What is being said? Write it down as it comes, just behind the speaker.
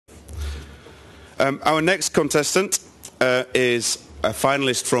Our next contestant is a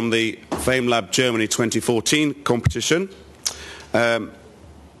finalist from the FameLab Germany 2014 competition.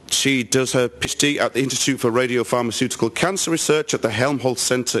 She does her PhD at the Institute for Radiopharmaceutical Cancer Research at the Helmholtz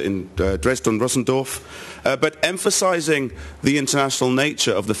Center in Dresden-Rossendorf, but emphasizing the international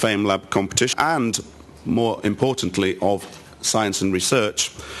nature of the FameLab competition and, more importantly, of science and research.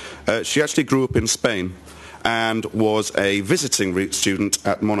 She actually grew up in Spain and was a visiting student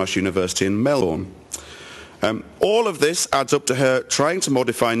at Monash University in Melbourne. All of this adds up to her trying to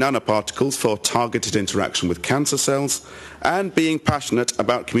modify nanoparticles for targeted interaction with cancer cells and being passionate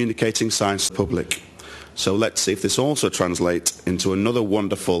about communicating science to the public. So let's see if this also translates into another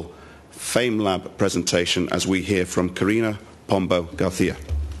wonderful FameLab presentation as we hear from Karina Pombo Garcia.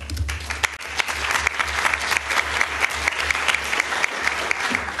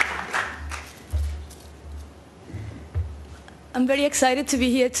 I'm very excited to be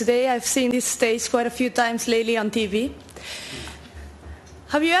here today. I've seen this stage quite a few times lately on TV.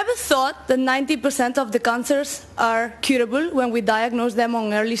 Have you ever thought that 90% of the cancers are curable when we diagnose them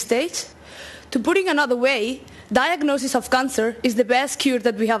on early stage? To put it another way, diagnosis of cancer is the best cure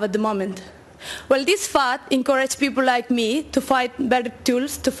that we have at the moment. Well, this fact encourages people like me to find better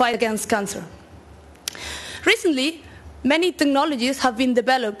tools to fight against cancer. Recently, many technologies have been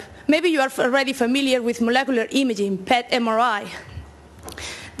developed. Maybe you are already familiar with molecular imaging, PET MRI.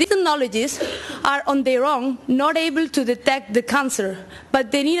 These technologies are on their own not able to detect the cancer,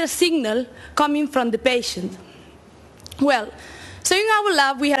 but they need a signal coming from the patient. Well, so in our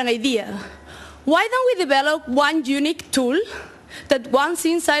lab we had an idea. Why don't we develop one unique tool that once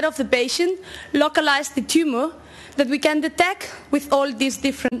inside of the patient localizes the tumor that we can detect with all these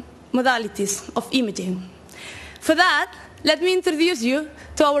different modalities of imaging? For that, let me introduce you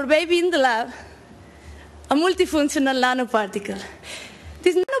to our baby in the lab, a multifunctional nanoparticle.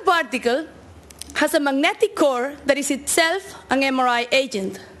 This nanoparticle has a magnetic core that is itself an MRI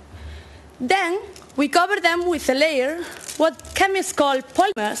agent. Then we cover them with a layer, what chemists call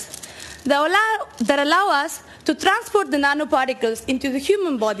polymers, that allow us to transport the nanoparticles into the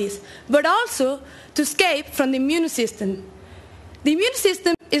human bodies, but also to escape from the immune system. The immune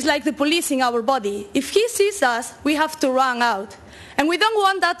system is like the police in our body. If he sees us, we have to run out. And we don't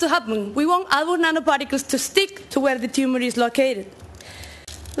want that to happen. We want our nanoparticles to stick to where the tumor is located.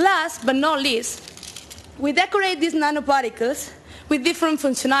 Last but not least, we decorate these nanoparticles with different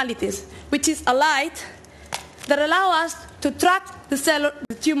functionalities, which is a light that allows us to track the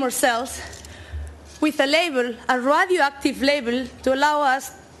tumor cells with a label, a radioactive label, to allow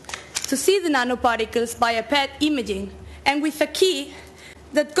us to see the nanoparticles by a PET imaging, and with a key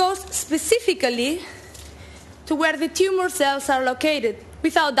that goes specifically to where the tumor cells are located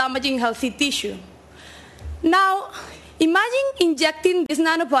without damaging healthy tissue. Now, imagine injecting these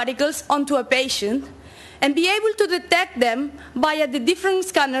nanoparticles onto a patient and be able to detect them via the different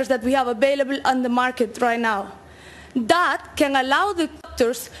scanners that we have available on the market right now. That can allow the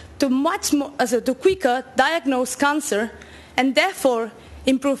doctors to quicker diagnose cancer and therefore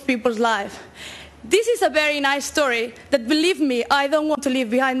improve people's lives. This is a very nice story that, believe me, I don't want to leave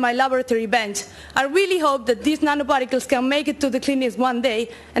behind my laboratory bench. I really hope that these nanoparticles can make it to the clinics one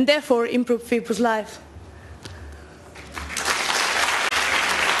day and therefore improve people's lives.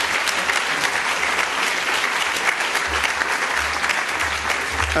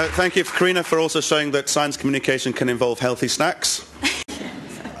 Thank you, Karina, for also showing that science communication can involve healthy snacks.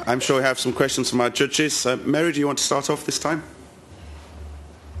 I'm sure we have some questions from our judges. Mary, do you want to start off this time?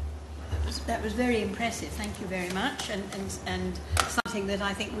 That was very impressive, thank you very much, and something that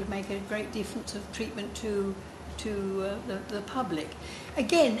I think would make a great difference of treatment to the public.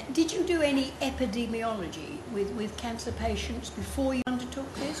 Again, did you do any epidemiology with cancer patients before you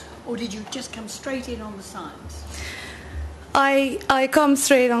undertook this, or did you just come straight in on the science? I come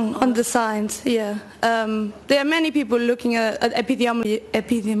straight on the science, yeah. There are many people looking at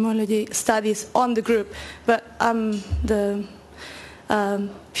epidemiology studies on the group, but I'm the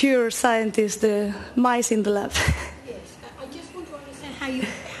pure scientist, the mice in the lab. Yes, I just want to understand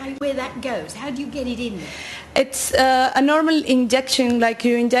where that goes. How do you get it in there? It's a normal injection, like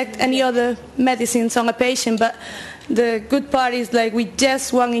you inject any other medicines on a patient, but the good part is, like, with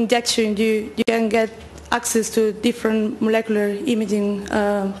just one injection you can get access to different molecular imaging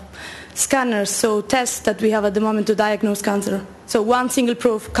scanners, so tests that we have at the moment to diagnose cancer. So one single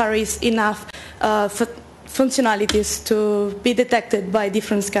proof carries enough functionalities to be detected by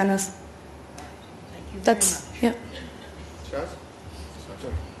different scanners. Thank you very That's much. Yeah.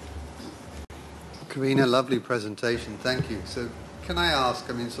 Karina, lovely presentation, thank you. So can I ask,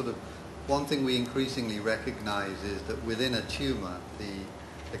 I mean, sort of one thing we increasingly recognize is that within a tumor,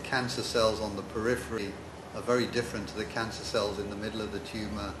 the the cancer cells on the periphery are very different to the cancer cells in the middle of the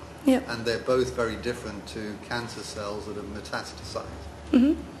tumour, Yep. and they're both very different to cancer cells that have metastasized.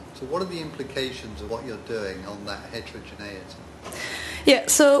 Mm-hmm. So what are the implications of what you're doing on that heterogeneity? Yeah,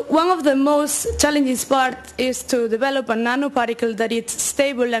 so one of the most challenging parts is to develop a nanoparticle that is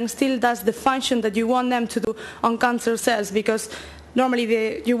stable and still does the function that you want them to do on cancer cells, because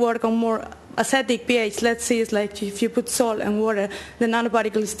normally you work on more acidic pH. Let's say it's like if you put salt and water, the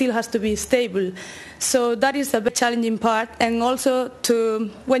nanoparticle still has to be stable. So that is a bit challenging part. And also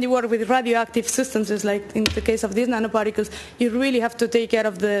when you work with radioactive substances, like in the case of these nanoparticles, you really have to take care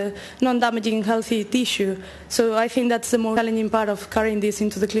of the non-damaging healthy tissue. So I think that's the most challenging part of carrying this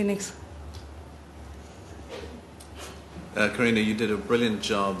into the clinics. Karina, you did a brilliant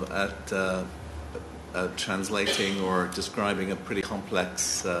job at translating or describing a pretty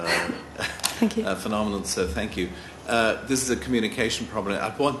complex Thank you. phenomenon, so thank you. This is a communication problem.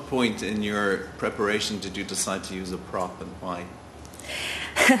 At what point in your preparation did you decide to use a prop, and why?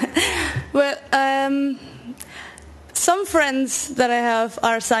 Well, some friends that I have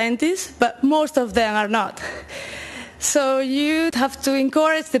are scientists, but most of them are not. So you have to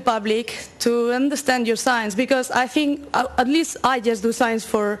encourage the public to understand your science, because I think, at least I just do science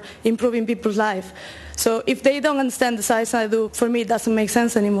for improving people's life. So if they don't understand the science I do, for me it doesn't make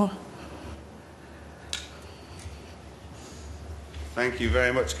sense anymore. Thank you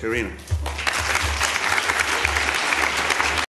very much, Karina.